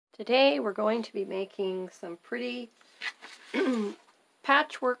Today we're going to be making some pretty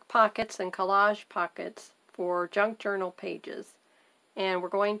patchwork pockets and collage pockets for junk journal pages. And we're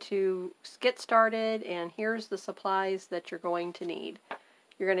going to get started, and here's the supplies that you're going to need.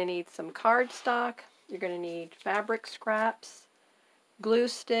 You're going to need some cardstock, you're going to need fabric scraps, glue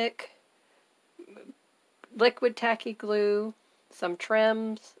stick, liquid tacky glue, some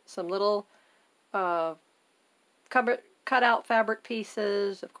trims, some little cut out fabric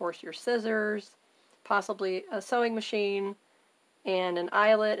pieces, of course your scissors, possibly a sewing machine, and an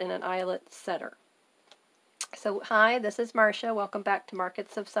eyelet setter. So hi, this is Marsha. Welcome back to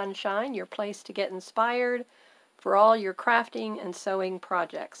Markets of Sunshine, your place to get inspired for all your crafting and sewing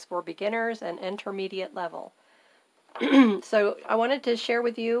projects for beginners and intermediate level. So I wanted to share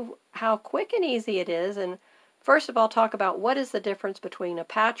with you how quick and easy it is, and first of all talk about what is the difference between a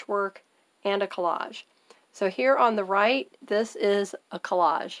patchwork and a collage. So here on the right, this is a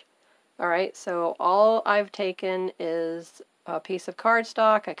collage. Alright, so all I've taken is a piece of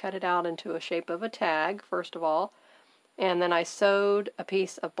cardstock. I cut it out into a shape of a tag, first of all, and then I sewed a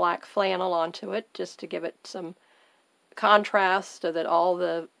piece of black flannel onto it just to give it some contrast so that all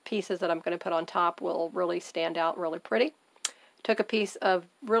the pieces that I'm going to put on top will really stand out really pretty. Took a piece of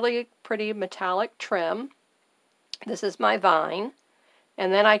really pretty metallic trim. This is my vine.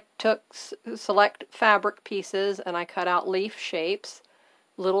 And then I took select fabric pieces and I cut out leaf shapes,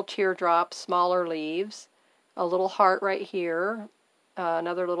 little teardrops, smaller leaves, a little heart right here,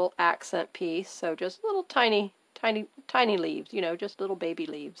 another little accent piece, so just little tiny leaves, you know, just little baby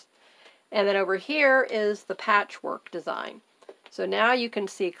leaves. And then over here is the patchwork design. So now you can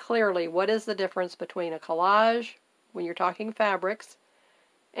see clearly what is the difference between a collage, when you're talking fabrics,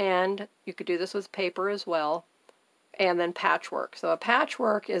 and you could do this with paper as well, and then patchwork. So a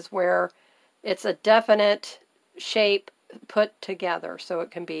patchwork is where it's a definite shape put together. So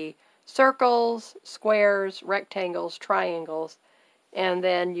it can be circles, squares, rectangles, triangles, and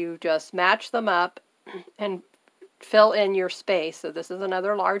then you just match them up and fill in your space. So this is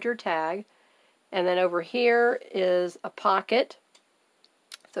another larger tag. And then over here is a pocket.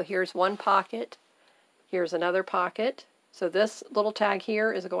 So here's one pocket. Here's another pocket. So this little tag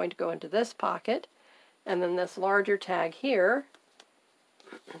here is going to go into this pocket. And then this larger tag here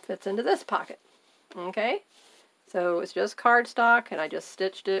fits into this pocket. Okay? So it's just cardstock, and I just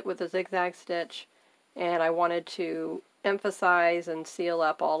stitched it with a zigzag stitch. And I wanted to emphasize and seal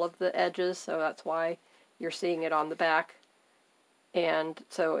up all of the edges, so that's why you're seeing it on the back. And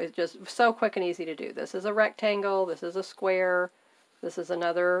so it's just so quick and easy to do. This is a rectangle, this is a square, this is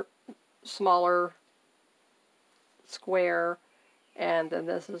another smaller square, and then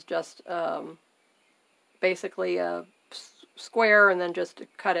this is just basically a square, and then just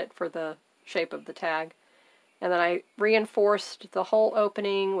cut it for the shape of the tag. And then I reinforced the whole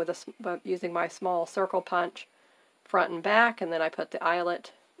opening with using my small circle punch front and back, and then I put the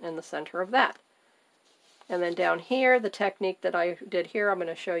eyelet in the center of that. And then down here, the technique that I did here, I'm going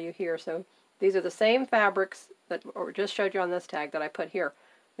to show you here. So these are the same fabrics that I just showed you on this tag that I put here.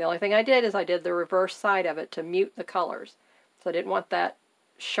 The only thing I did is I did the reverse side of it to mute the colors. So I didn't want that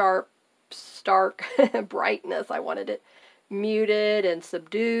sharp, stark brightness. I wanted it muted and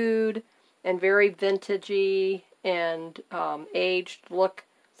subdued and very vintagey and aged look.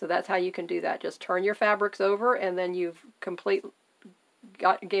 So that's how you can do that. Just turn your fabrics over, and then you've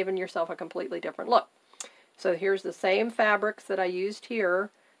given yourself a completely different look. So here's the same fabrics that I used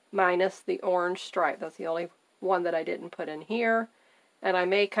here, minus the orange stripe. That's the only one that I didn't put in here. And I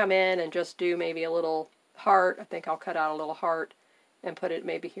may come in and just do maybe a little heart. I think I'll cut out a little heart and put it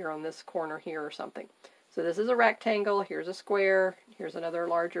maybe here on this corner here or something. So this is a rectangle, here's a square, here's another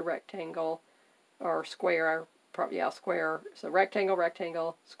larger rectangle, or square, probably, yeah, square. So rectangle,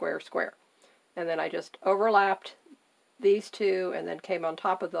 rectangle, square, square. And then I just overlapped these two and then came on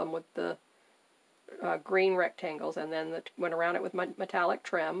top of them with the green rectangles, and then went around it with my metallic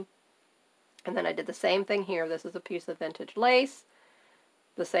trim. And then I did the same thing here. This is a piece of vintage lace,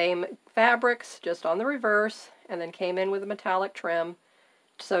 the same fabrics, just on the reverse, and then came in with a metallic trim.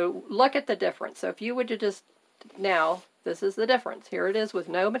 So look at the difference. So if you would just, now, this is the difference. Here it is with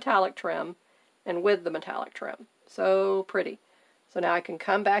no metallic trim and with the metallic trim. So pretty. So now I can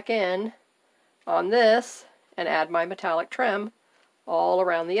come back in on this and add my metallic trim all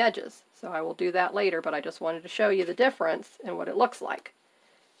around the edges. So I will do that later, but I just wanted to show you the difference and what it looks like.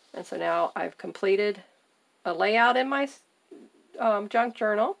 And so now I've completed a layout in my junk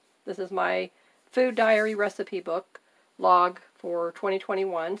journal. This is my food diary recipe book log for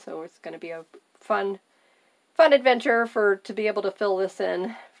 2021, so it's going to be a fun adventure to be able to fill this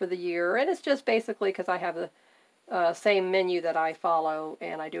in for the year. And it's just basically because I have same menu that I follow,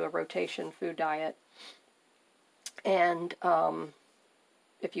 and I do a rotation food diet. And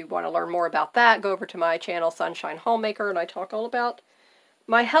if you want to learn more about that, go over to my channel, Sunshine Homemaker, and I talk all about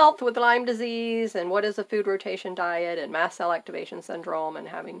my health with Lyme disease and what is a food rotation diet and mast cell activation syndrome and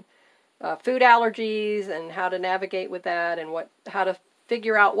having food allergies and how to navigate with that and how to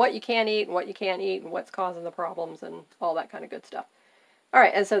figure out what you can eat and what you can't eat and what's causing the problems and all that kind of good stuff. All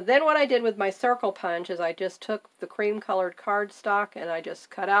right, and so then what I did with my circle punch is I just took the cream colored cardstock and I just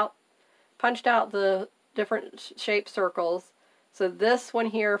punched out the different shaped circles. So this one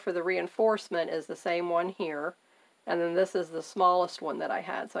here for the reinforcement is the same one here. And then this is the smallest one that I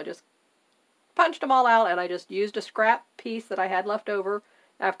had. So I just punched them all out and I just used a scrap piece that I had left over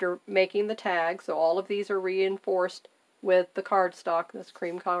after making the tag. So all of these are reinforced with the cardstock, this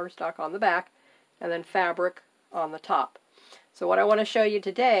cream cardstock on the back, and then fabric on the top. So what I want to show you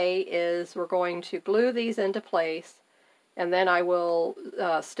today is we're going to glue these into place, and then I will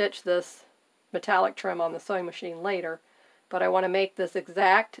stitch this metallic trim on the sewing machine later. But I want to make this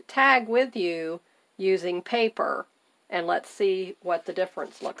exact tag with you using paper, and let's see what the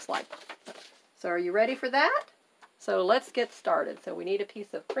difference looks like. So are you ready for that? So let's get started. So we need a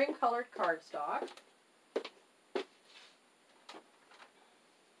piece of cream colored cardstock.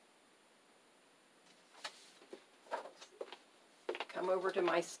 Come over to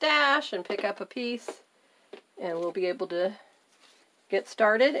my stash and pick up a piece, and we'll be able to get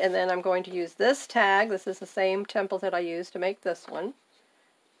started. And then I'm going to use this tag. This is the same template that I used to make this one.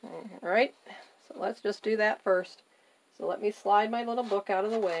 All right, so let's just do that first. So let me slide my little book out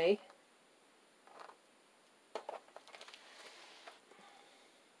of the way.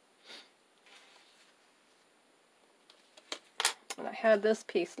 And I had this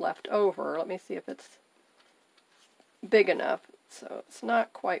piece left over. Let me see if it's big enough. So it's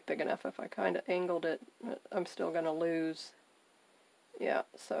not quite big enough. If I kind of angled it, I'm still going to lose. Yeah,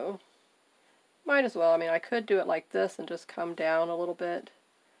 so might as well. I mean, I could do it like this and just come down a little bit.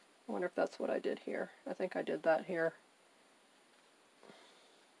 I wonder if that's what I did here. I think I did that here.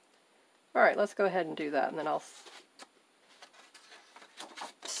 All right, let's go ahead and do that, and then I'll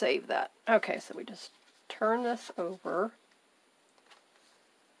save that. Okay, so we just turn this over.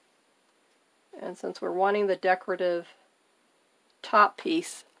 And since we're wanting the decorative top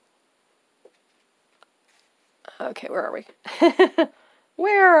piece, okay, where are we?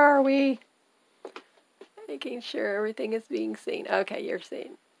 Where are we? Making sure everything is being seen. Okay, you're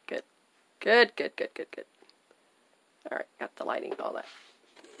seen. Good. Good, good, good, good, good. All right, got the lighting and all that.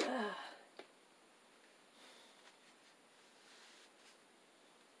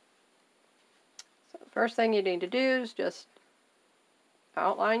 So the first thing you need to do is just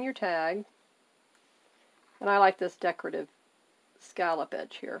outline your tag. And I like this decorative scallop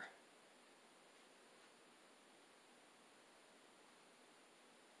edge here.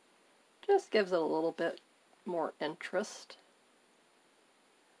 Just gives it a little bit more interest.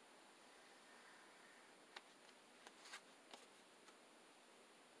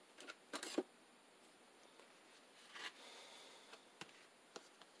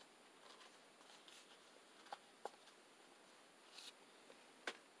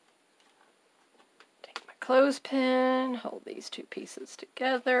 Take my clothespin, hold these two pieces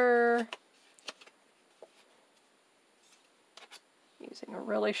together. Using a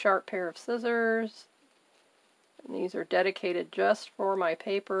really sharp pair of scissors. And these are dedicated just for my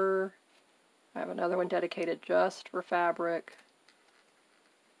paper. I have another one dedicated just for fabric.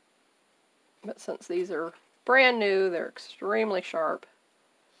 But since these are brand new, they're extremely sharp.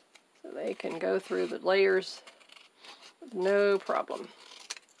 So they can go through the layers with no problem.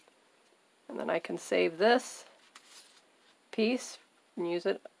 And then I can save this piece and use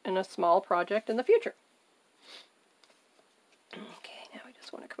it in a small project in the future. Okay, now I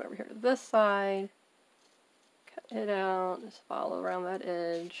just want to come over here to this side, cut it out, just follow around that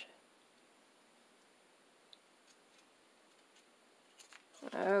edge.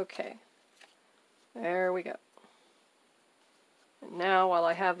 Okay, there we go. And now while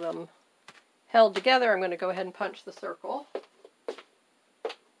I have them held together, I'm going to go ahead and punch the circle.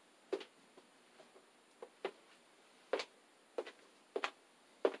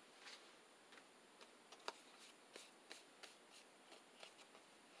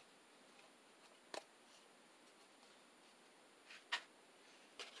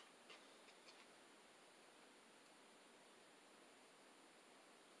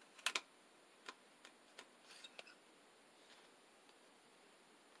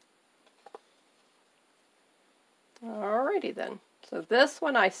 Alrighty then. So this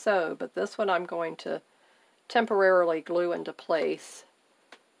one I sewed, but this one I'm going to temporarily glue into place.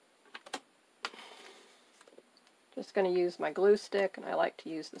 Just going to use my glue stick, and I like to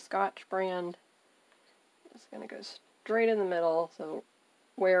use the Scotch brand. It's going to go straight in the middle, so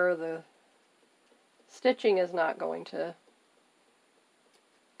where the stitching is not going to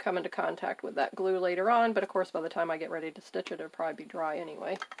come into contact with that glue later on, but of course by the time I get ready to stitch it, it'll probably be dry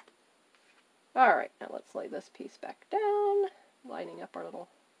anyway. Alright, now let's lay this piece back down, lining up our little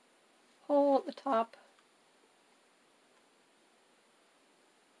hole at the top.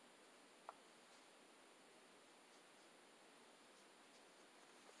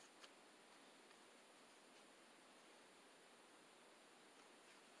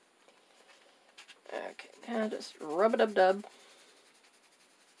 Okay, now just rub-a-dub-dub.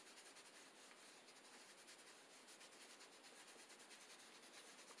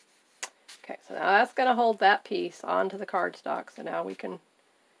 Okay, so now that's going to hold that piece onto the cardstock, so now we can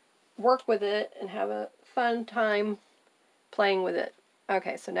work with it and have a fun time playing with it.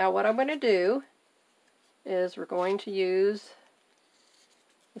 Okay, so now what I'm going to do is we're going to use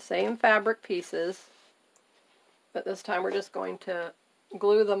the same fabric pieces, but this time we're just going to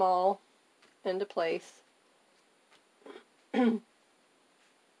glue them all into place. And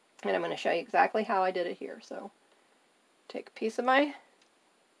I'm going to show you exactly how I did it here. So take a piece of my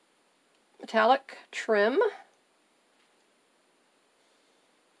metallic trim,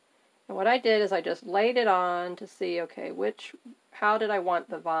 and what I did is I just laid it on to see, okay, how did I want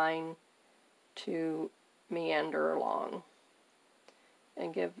the vine to meander along,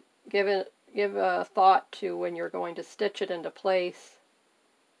 and give a thought to when you're going to stitch it into place.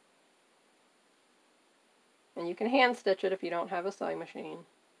 And you can hand stitch it if you don't have a sewing machine.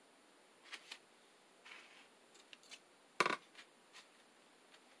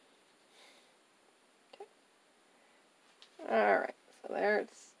 Alright, so there,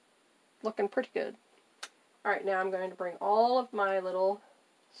 it's looking pretty good. Alright, now I'm going to bring all of my little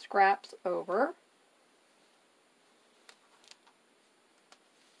scraps over.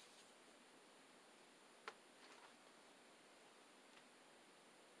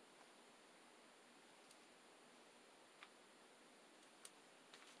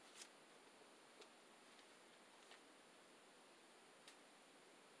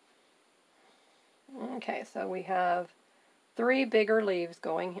 Okay, so we have 3 bigger leaves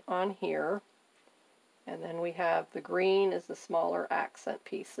going on here, and then we have the green is the smaller accent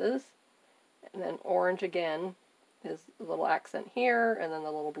pieces, and then orange again is the little accent here, and then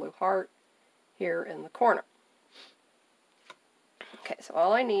the little blue heart here in the corner. Okay, so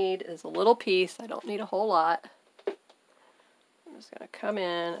all I need is a little piece. I don't need a whole lot. I'm just going to come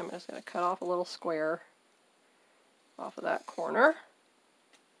in, I'm just going to cut off a little square off of that corner.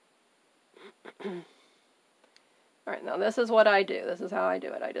 Alright, now this is what I do. This is how I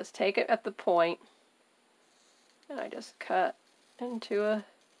do it. I just take it at the point, and I just cut into a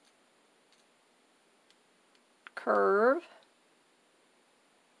curve,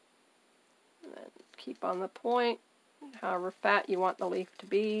 and then keep on the point, however fat you want the leaf to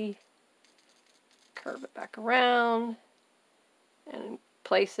be. Curve it back around, and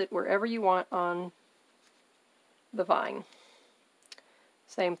place it wherever you want on the vine.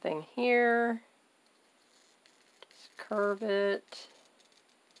 Same thing here. Curve it,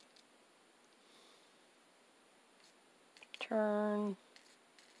 turn,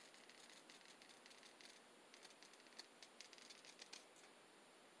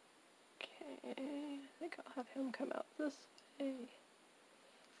 okay, I think I'll have him come out this way,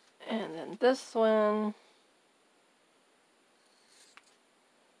 and then this one,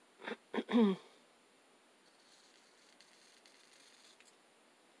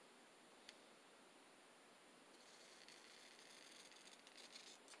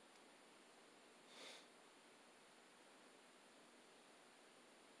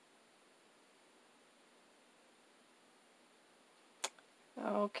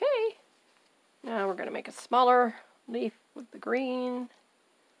 okay, now we're going to make a smaller leaf with the green.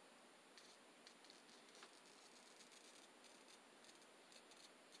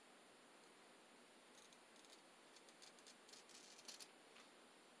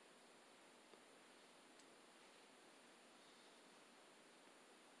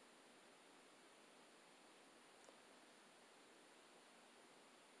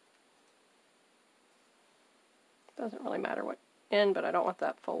 Doesn't really matter what end, but I don't want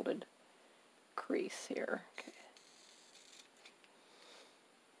that folded crease here. Okay.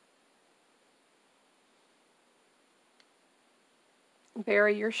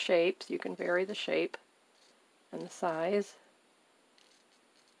 Vary your shapes. You can vary the shape and the size.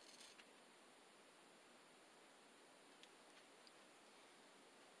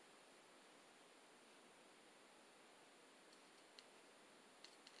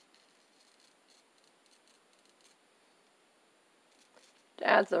 It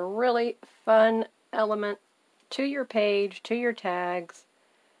adds a really fun element to your page, to your tags,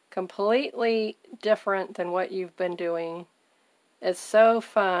 completely different than what you've been doing. It's so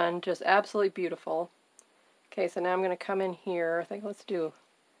fun, just absolutely beautiful. Okay, so now I'm going to come in here. I think let's do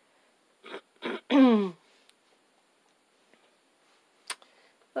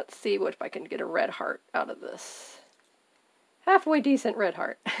let's see what if I can get a red heart out of this. Halfway decent red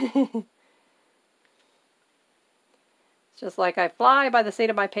heart. It's just like I fly by the seat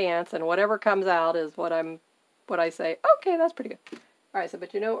of my pants, and whatever comes out is what I say, okay, that's pretty good. Alright, so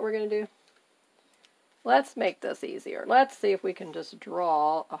but you know what we're going to do? Let's make this easier. Let's see if we can just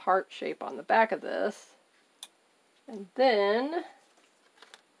draw a heart shape on the back of this. And then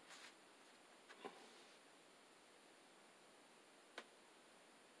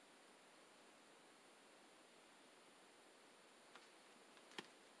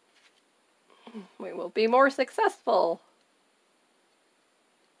we will be more successful.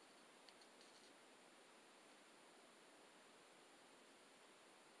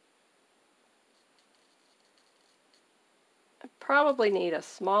 I probably need a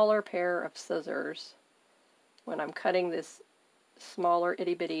smaller pair of scissors when I'm cutting this smaller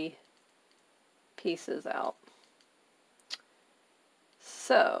itty bitty pieces out.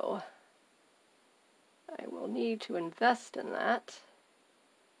 So I will need to invest in that.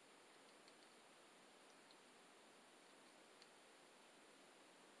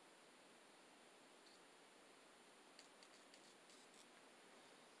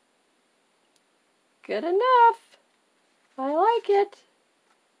 Good enough. I like it.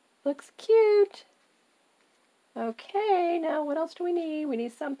 Looks cute. Okay, now what else do we need? We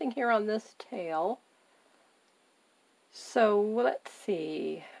need something here on this tail. So let's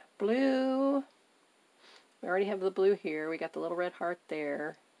see. Blue. We already have the blue here. We got the little red heart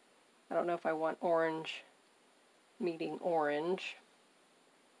there. I don't know if I want orange meeting orange.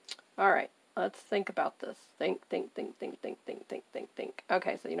 Alright, let's think about this. Think.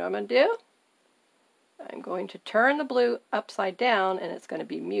 Okay, so you know what I'm going to do? I'm going to turn the blue upside down, and it's going to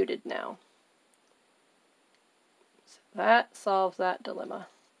be muted now. So that solves that dilemma.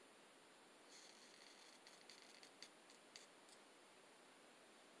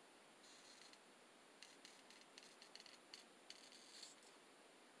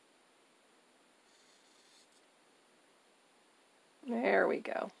 There we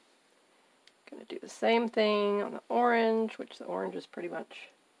go. Going to do the same thing on the orange, which the orange is pretty much...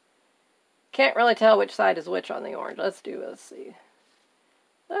 Can't really tell which side is which on the orange. Let's see.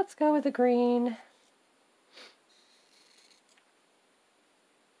 Let's go with the green.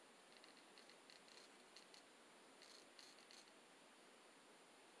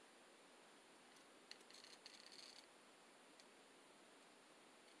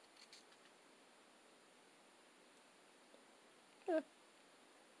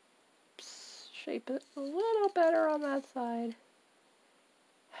 Shape it a little better on that side.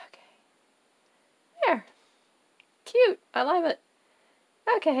 Okay. There. Cute. I love it.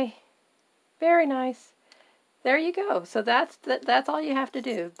 Okay. Very nice. There you go. So that's all you have to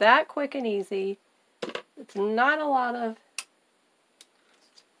do. That quick and easy. It's not a lot of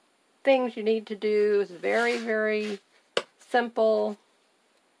things you need to do. It's very, very simple.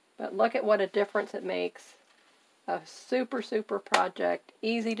 But look at what a difference it makes. A super, super project.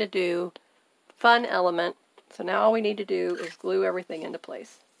 Easy to do. Fun element. So now all we need to do is glue everything into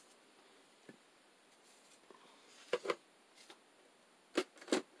place.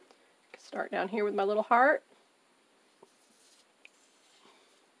 Start down here with my little heart.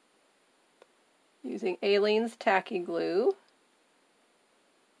 Using Aleene's tacky glue.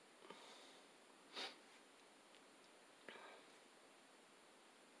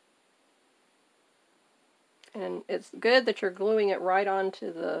 And it's good that you're gluing it right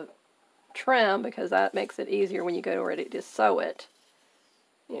onto the trim, because that makes it easier when you go ready to sew it.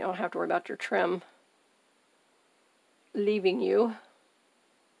 You don't have to worry about your trim leaving you.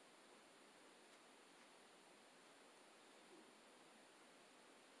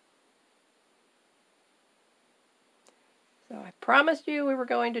 So I promised you we were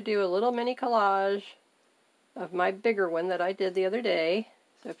going to do a little mini collage of my bigger one that I did the other day.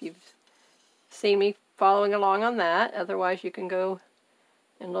 So if you've seen me following along on that, otherwise you can go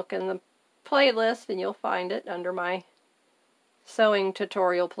and look in the playlist and you'll find it under my sewing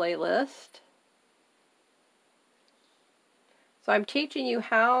tutorial playlist. So I'm teaching you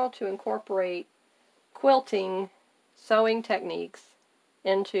how to incorporate quilting sewing techniques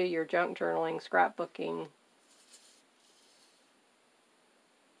into your junk journaling, scrapbooking.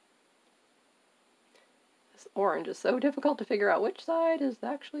 This orange is so difficult to figure out which side is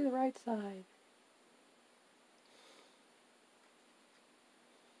actually the right side.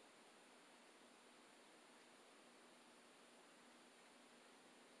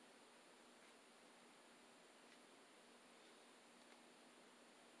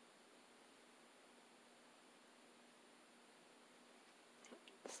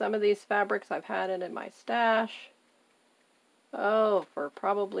 Some of these fabrics I've had it in my stash, oh, for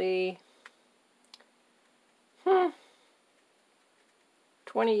probably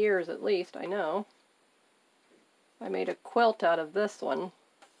 20 years at least, I know. I made a quilt out of this one,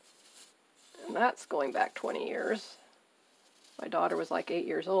 and that's going back 20 years. My daughter was like 8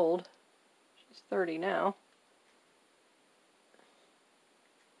 years old. She's 30 now.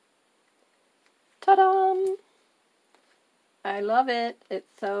 Ta-da! I love it.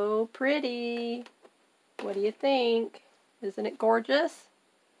 It's so pretty. What do you think? Isn't it gorgeous?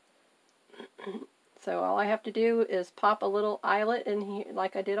 So all I have to do is pop a little eyelet in here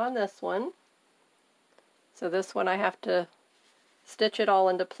like I did on this one. So this one I have to stitch it all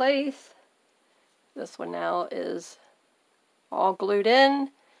into place. This one now is all glued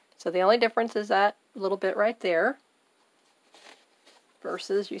in. So the only difference is that little bit right there.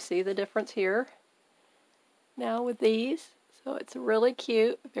 Versus, you see the difference here now with these. So it's really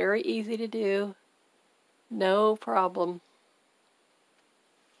cute, very easy to do, no problem.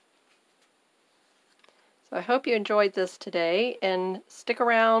 So I hope you enjoyed this today, and stick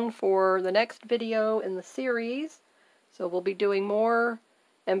around for the next video in the series. So we'll be doing more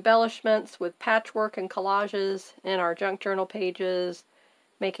embellishments with patchwork and collages in our junk journal pages,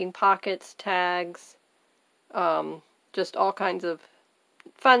 making pockets, tags, just all kinds of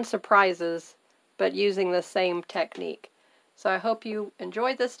fun surprises, but using the same technique. So I hope you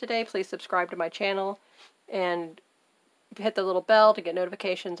enjoyed this today. Please subscribe to my channel and hit the little bell to get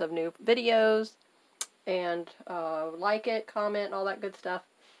notifications of new videos, and like it, comment, all that good stuff.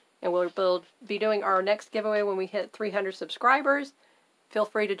 And we'll be doing our next giveaway when we hit 300 subscribers. Feel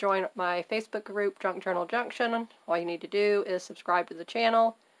free to join my Facebook group, Junk Journal Junction. All you need to do is subscribe to the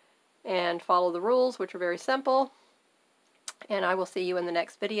channel and follow the rules, which are very simple. And I will see you in the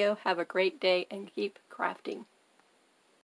next video. Have a great day and keep crafting.